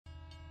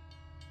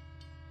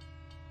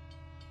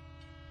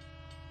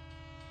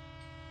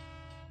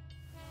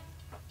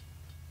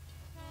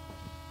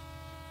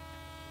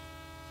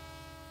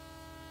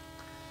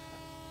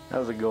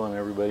How's it going,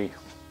 everybody?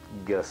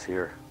 Gus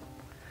here.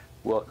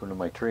 Welcome to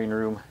my train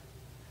room.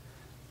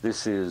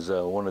 This is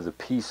one of the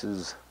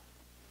pieces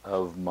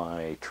of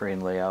my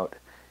train layout.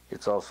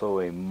 It's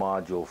also a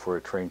module for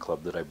a train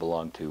club that I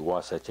belong to,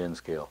 Wasatch N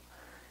Scale.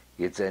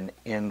 It's an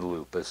end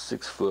loop, a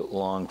 6 foot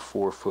long,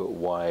 4 foot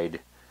wide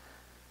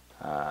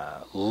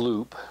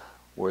loop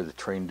where the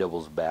train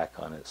doubles back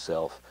on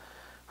itself.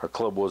 Our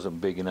club wasn't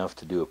big enough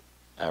to do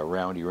a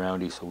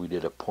roundy, so we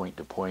did a point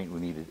to point. We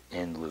needed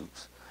end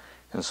loops.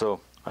 And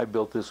so I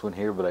built this one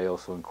here, but I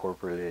also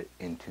incorporated it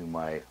into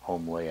my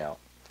home layout.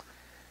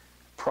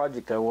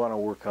 Project I want to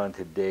work on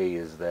today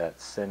is that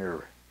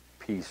center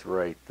piece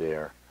right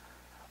there.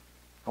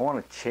 I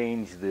want to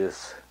change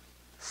this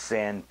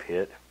sand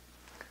pit.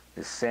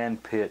 This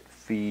sand pit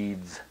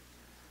feeds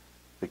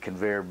the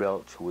conveyor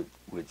belt,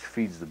 which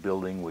feeds the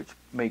building, which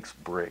makes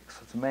bricks.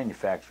 It's a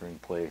manufacturing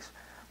place.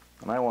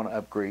 And I want to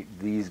upgrade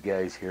these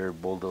guys here,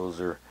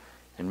 bulldozer,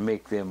 and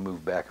make them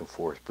move back and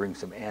forth, bring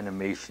some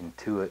animation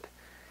to it.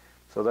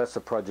 So that's the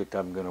project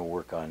I'm going to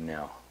work on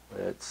now.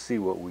 Let's see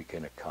what we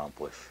can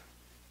accomplish.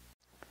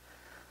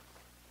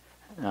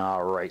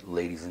 All right,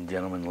 ladies and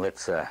gentlemen,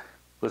 let's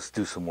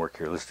do some work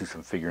here. Let's do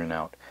some figuring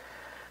out.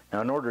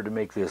 Now, in order to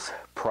make this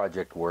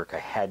project work, I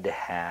had to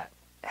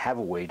have a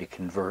way to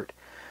convert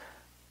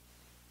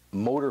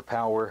motor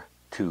power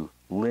to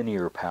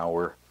linear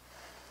power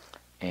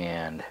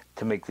and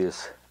to make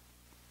this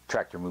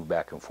tractor move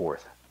back and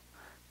forth.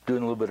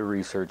 Doing a little bit of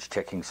research,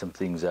 checking some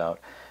things out,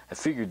 I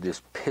figured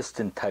this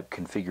piston type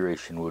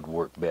configuration would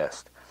work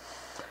best.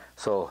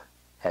 So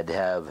had to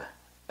have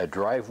a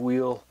drive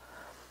wheel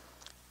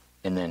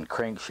and then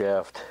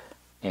crankshaft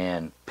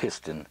and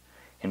piston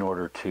in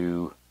order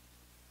to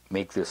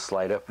make this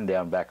slide up and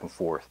down, back and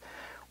forth.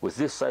 With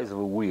this size of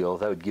a wheel,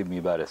 that would give me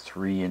about a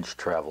 3-inch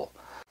travel.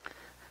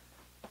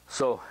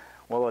 So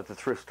while at the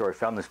thrift store, I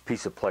found this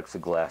piece of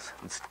plexiglass.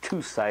 It's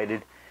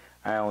two-sided.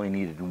 I only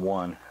needed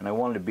one, and I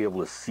wanted to be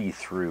able to see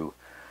through.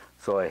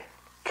 So I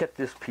cut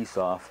this piece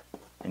off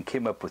and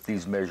came up with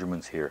these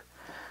measurements here.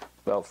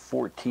 About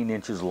 14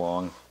 inches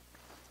long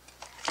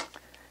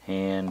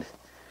and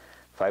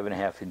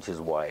 5.5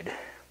 inches wide.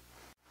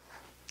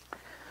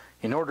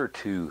 In order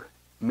to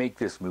make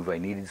this move, I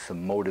needed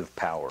some motive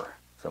power,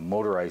 some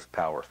motorized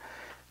power.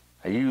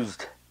 I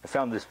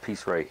found this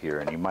piece right here,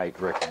 and you might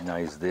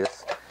recognize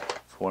this.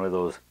 It's one of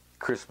those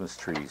Christmas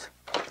trees.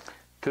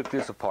 Took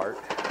this apart,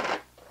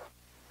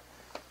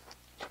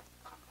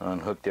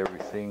 unhooked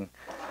everything,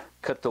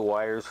 cut the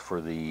wires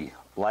for the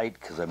light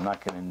because I'm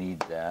not going to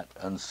need that,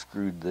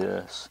 unscrewed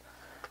this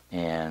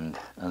and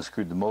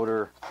unscrewed the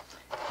motor,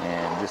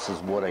 and this is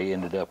what I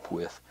ended up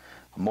with.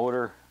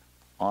 Motor,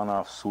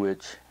 on-off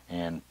switch,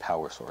 and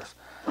power source.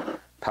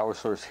 Power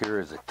source here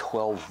is a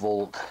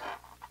 12-volt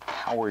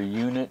power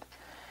unit.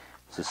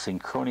 It's a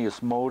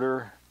synchronous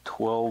motor,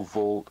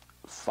 12-volt,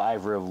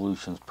 5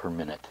 revolutions per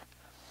minute.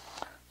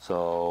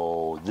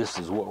 So this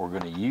is what we're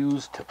going to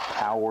use to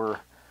power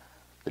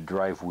the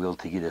drive wheel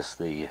to get us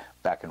the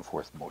back and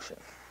forth motion.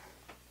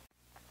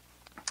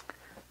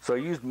 So I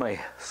used my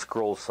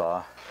scroll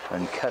saw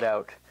and cut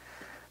out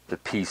the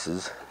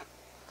pieces.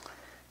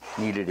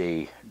 Needed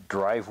a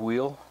drive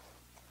wheel,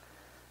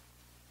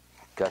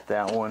 got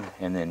that one,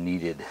 and then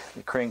needed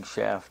the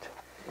crankshaft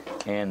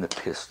and the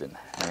piston,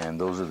 and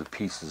those are the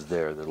pieces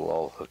there that'll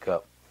all hook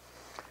up.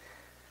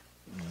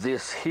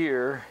 This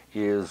here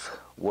is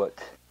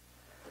what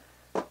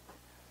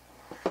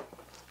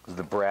is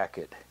the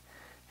bracket,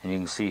 and you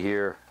can see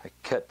here I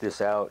cut this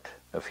out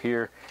of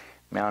here,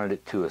 mounted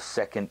it to a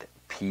second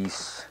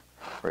piece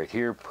right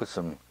here, put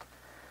some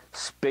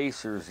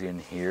spacers in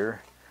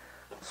here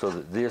so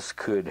that this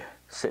could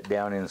sit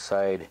down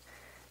inside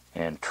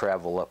and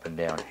travel up and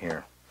down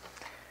here.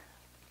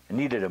 I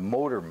needed a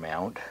motor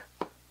mount,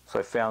 so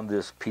I found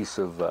this piece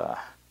of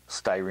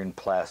styrene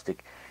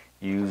plastic,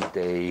 used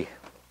a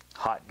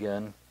hot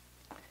gun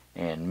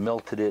and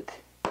melted it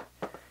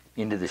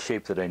into the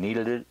shape that I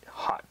needed it,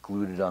 hot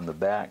glued it on the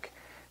back,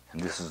 and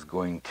this is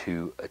going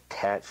to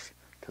attach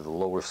to the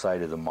lower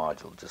side of the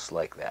module just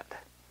like that.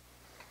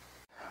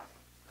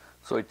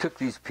 So I took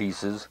these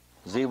pieces,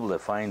 was able to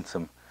find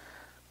some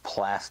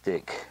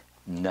plastic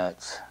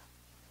nuts.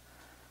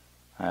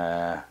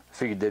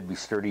 Figured they'd be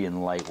sturdy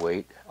and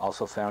lightweight.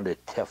 Also found a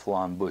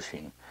Teflon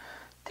bushing.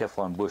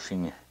 Teflon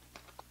bushing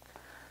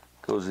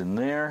goes in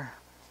there,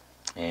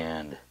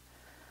 and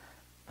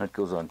that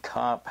goes on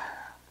top.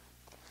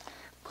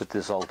 Put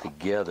this all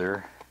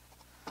together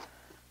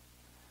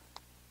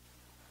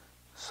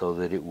so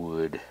that it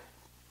would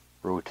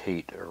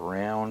rotate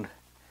around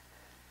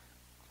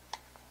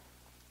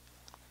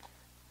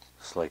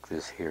just like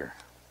this here.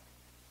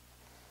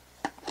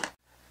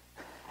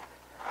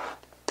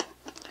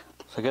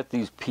 So I got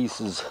these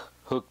pieces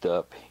hooked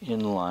up in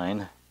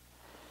line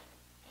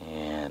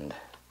and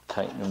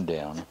tighten them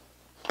down.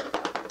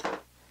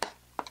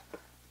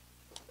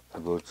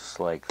 I'll go just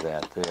like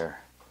that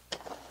there.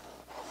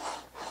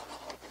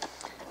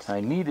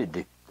 I needed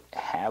to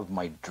have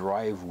my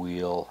drive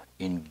wheel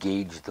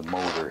engage the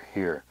motor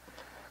here.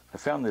 I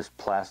found this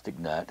plastic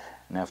nut,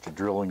 and after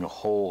drilling a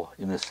hole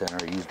in the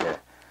center, I used a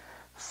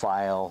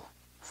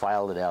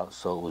filed it out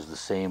so it was the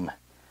same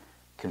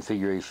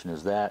configuration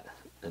as that.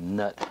 The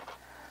nut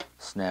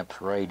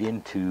snaps right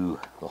into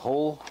the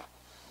hole.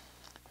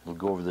 It'll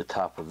go over the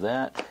top of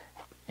that,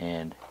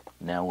 and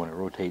now when it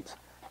rotates,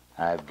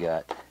 I've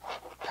got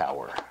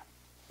power.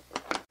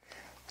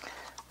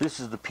 This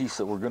is the piece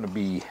that we're going to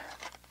be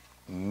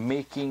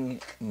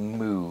making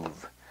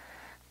move.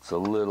 It's a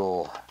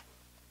little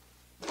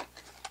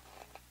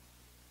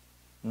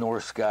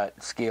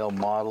Norscot scale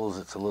models.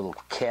 It's a little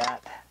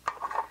cat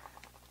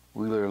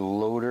wheeler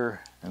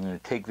loader. I'm going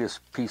to take this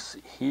piece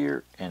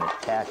here and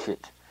attach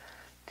it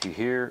to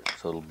here,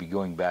 so it'll be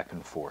going back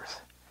and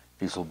forth.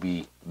 These will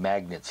be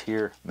magnets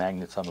here,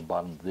 magnets on the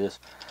bottom of this,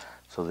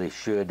 so they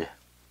should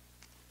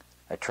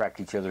attract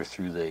each other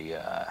through the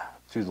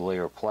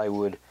layer of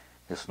plywood.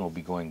 This one will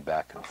be going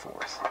back and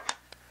forth.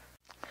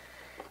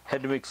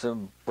 Had to make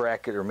some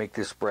bracket, or make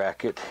this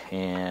bracket,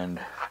 and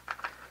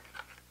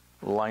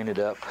line it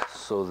up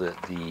so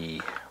that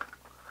the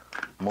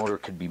motor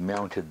could be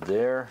mounted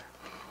there.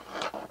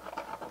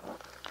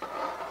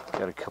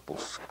 Got a couple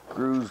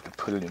screws to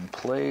put it in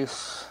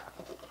place.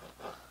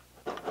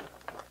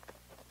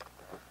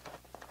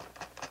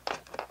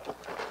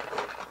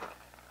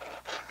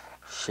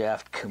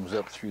 Shaft comes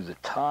up through the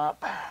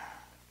top.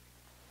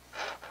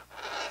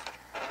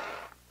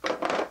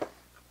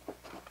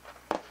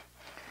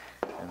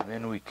 And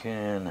then we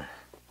can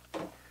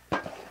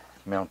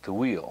mount the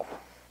wheel.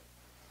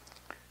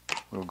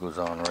 Wheel goes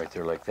on right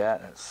there like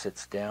that, and it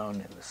sits down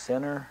in the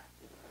center.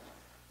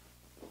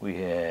 We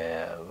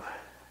have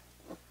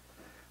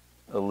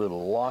a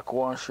little lock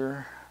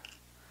washer,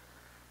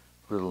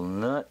 little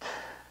nut,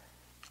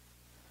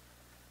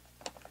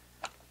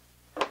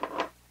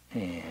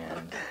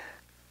 and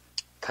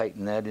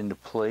tighten that into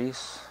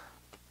place.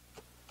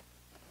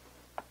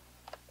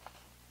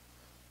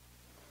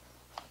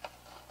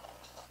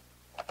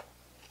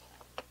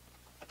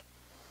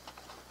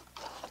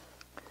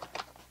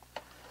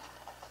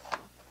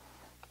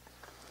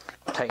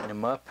 Tighten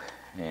them up,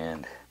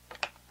 and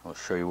I'll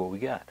show you what we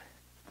got.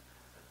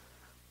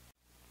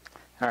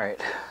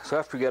 Alright, so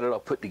after we got it all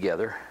put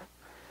together,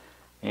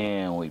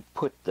 and we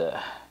put the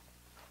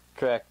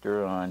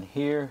tractor on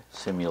here,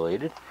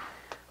 simulated,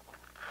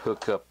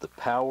 hook up the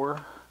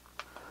power,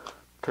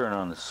 turn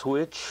on the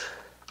switch,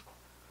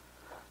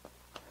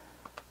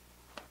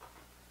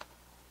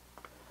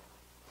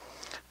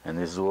 and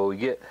this is what we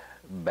get,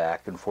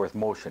 back and forth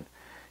motion.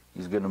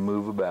 He's going to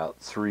move about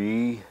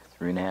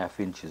 3.5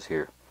 inches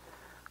here.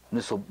 And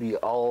this will be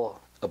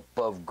all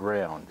above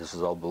ground. This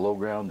is all below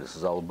ground, this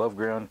is all above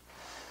ground,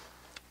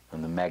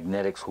 and the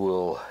magnetics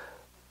will,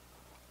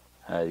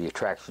 the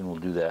attraction will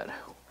do that.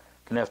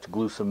 Gonna have to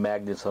glue some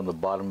magnets on the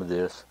bottom of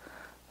this,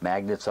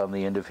 magnets on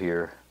the end of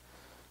here,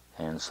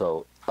 and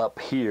so up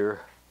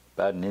here,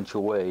 about an inch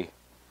away,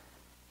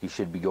 he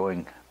should be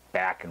going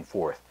back and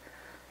forth.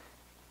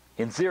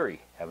 In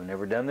theory, haven't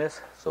ever done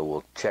this, so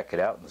we'll check it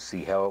out and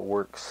see how it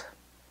works.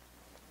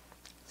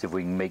 See if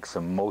we can make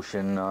some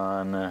motion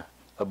on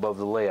above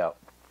the layout.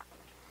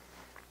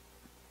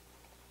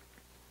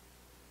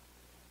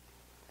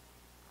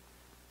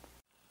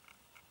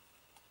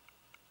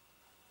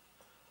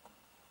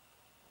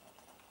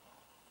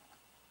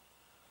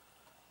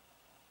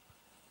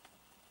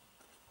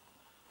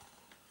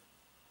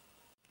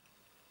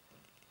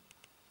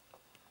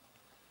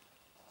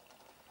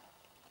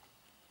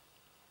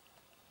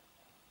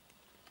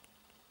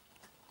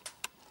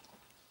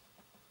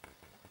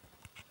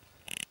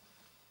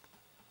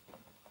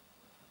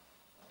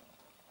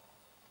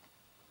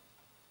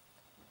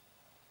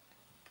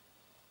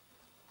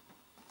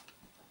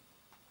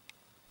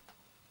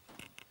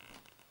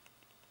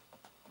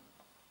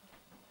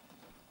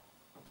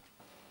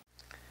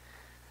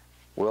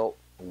 Well,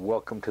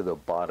 welcome to the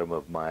bottom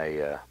of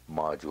my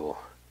module.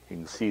 You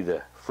can see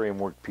the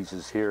framework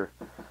pieces here,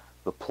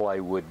 the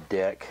plywood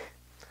deck.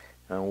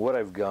 And what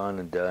I've gone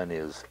and done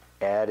is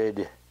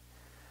added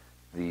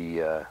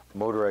the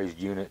motorized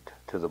unit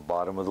to the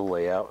bottom of the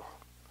layout.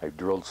 I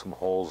drilled some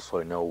holes so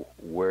I know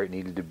where it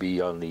needed to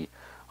be on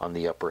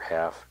the upper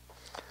half.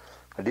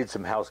 I did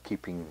some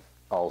housekeeping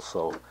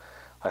also.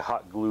 I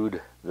hot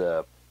glued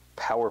the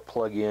power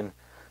plug in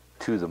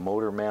to the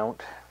motor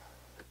mount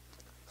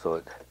so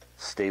it's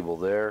stable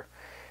there,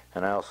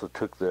 and I also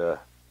took the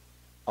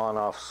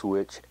on-off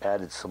switch,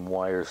 added some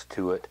wires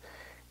to it,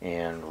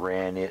 and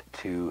ran it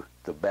to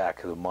the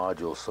back of the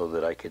module so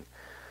that I could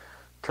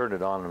turn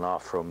it on and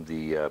off from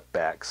the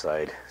back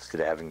side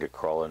instead of having to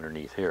crawl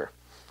underneath here.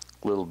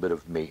 A little bit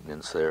of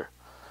maintenance there.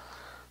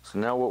 So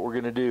now what we're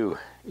going to do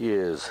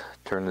is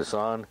turn this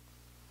on,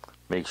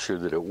 make sure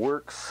that it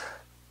works,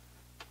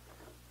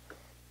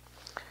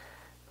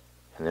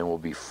 and then we'll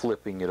be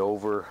flipping it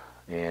over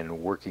and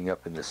working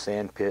up in the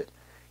sand pit,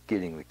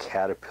 getting the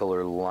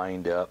Caterpillar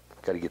lined up.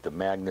 Got to get the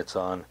magnets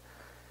on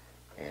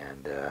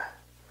and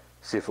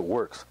see if it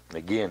works.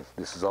 Again,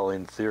 this is all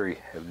in theory.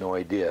 I have no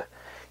idea.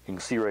 You can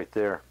see right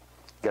there,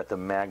 got the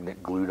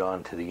magnet glued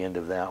on to the end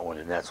of that one,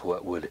 and that's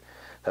what would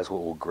That's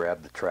what will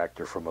grab the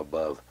tractor from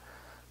above.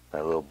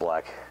 That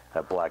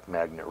black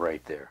magnet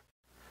right there.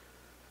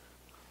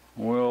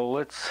 Well,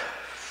 let's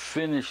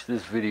finish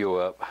this video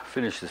up,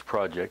 finish this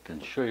project,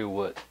 and show you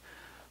what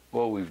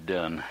we've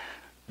done.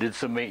 Did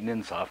some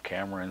maintenance off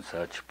camera and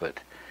such, but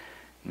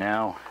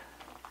now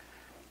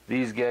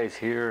these guys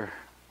here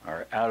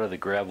are out of the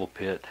gravel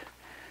pit.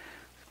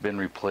 It's been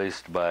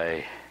replaced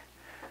by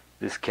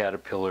this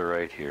Caterpillar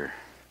right here.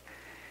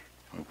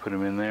 We put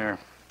them in there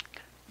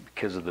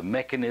because of the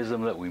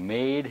mechanism that we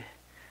made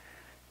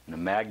and the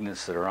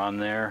magnets that are on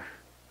there.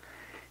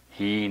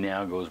 He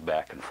now goes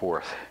back and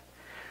forth.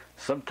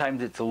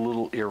 Sometimes it's a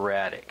little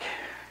erratic.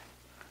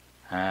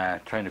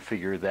 Trying to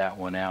figure that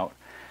one out,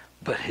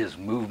 but his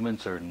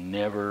movements are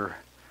never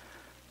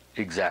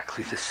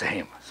exactly the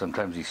same.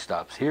 Sometimes he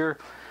stops here,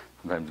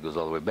 sometimes he goes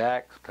all the way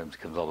back, sometimes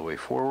he comes all the way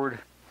forward,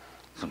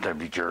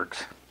 sometimes he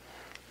jerks.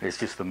 It's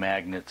just the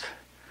magnets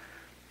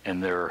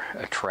and their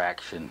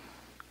attraction.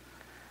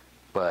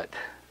 But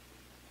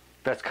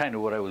that's kind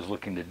of what I was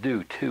looking to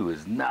do too,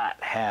 is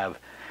not have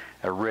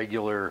a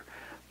regular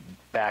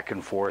back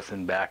and forth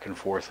and back and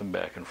forth and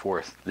back and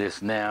forth.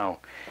 This now,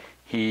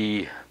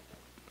 he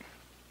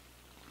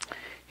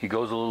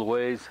goes a little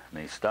ways and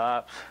then he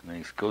stops, and then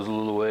he goes a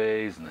little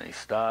ways and then he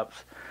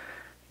stops,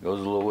 goes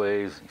a little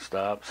ways and he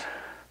stops.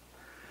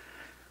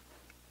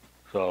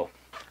 So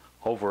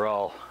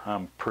overall,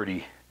 I'm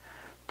pretty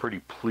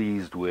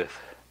pleased with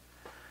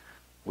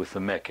the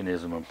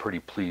mechanism. I'm pretty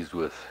pleased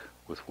with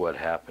what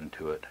happened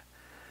to it.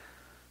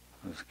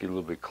 Let's get a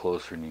little bit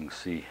closer and you can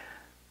see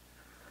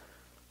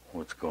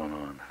what's going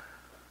on.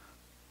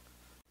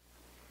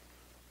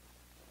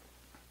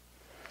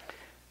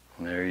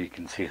 There you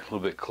can see a little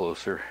bit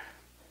closer.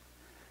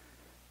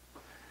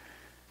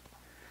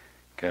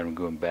 Got him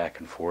going back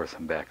and forth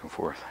and back and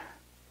forth.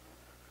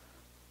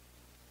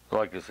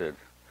 Like I said,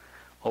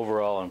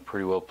 overall I'm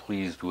pretty well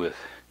pleased with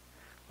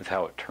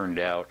how it turned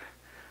out.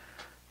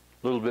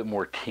 A little bit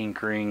more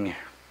tinkering.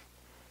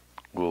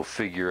 We'll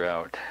figure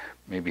out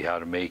maybe how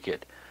to make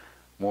it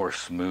more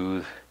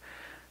smooth.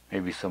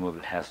 Maybe some of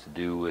it has to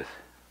do with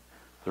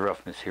the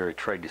roughness here. I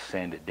tried to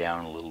sand it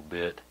down a little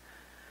bit,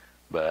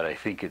 but I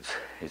think it's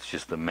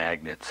just the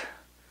magnets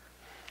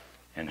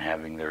and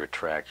having their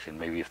attraction.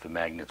 Maybe if the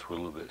magnets were a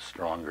little bit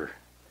stronger,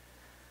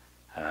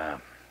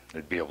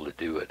 they'd be able to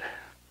do it.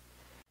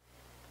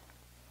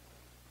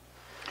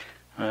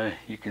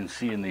 You can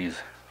see in these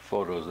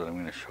photos that I'm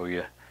going to show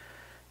you,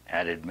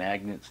 added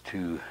magnets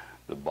to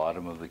the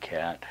bottom of the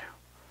Cat.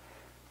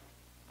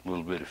 A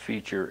little bit of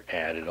feature,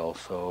 added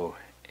also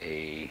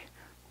a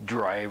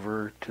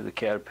driver to the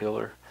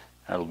Caterpillar.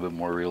 A little bit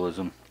more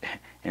realism.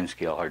 In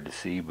scale, hard to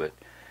see, but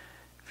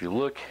if you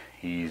look,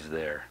 he's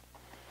there.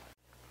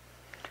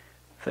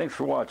 Thanks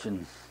for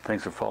watching.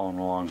 Thanks for following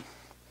along.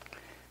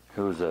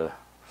 It was a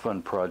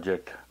fun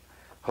project.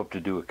 Hope to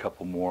do a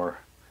couple more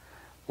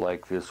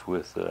like this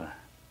with the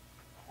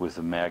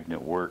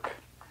magnet work.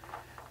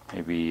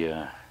 Maybe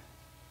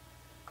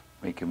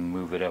make him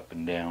move it up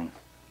and down.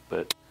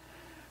 But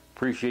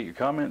appreciate your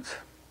comments.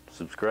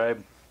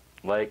 Subscribe,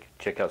 like,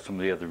 check out some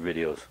of the other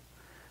videos.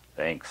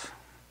 Thanks.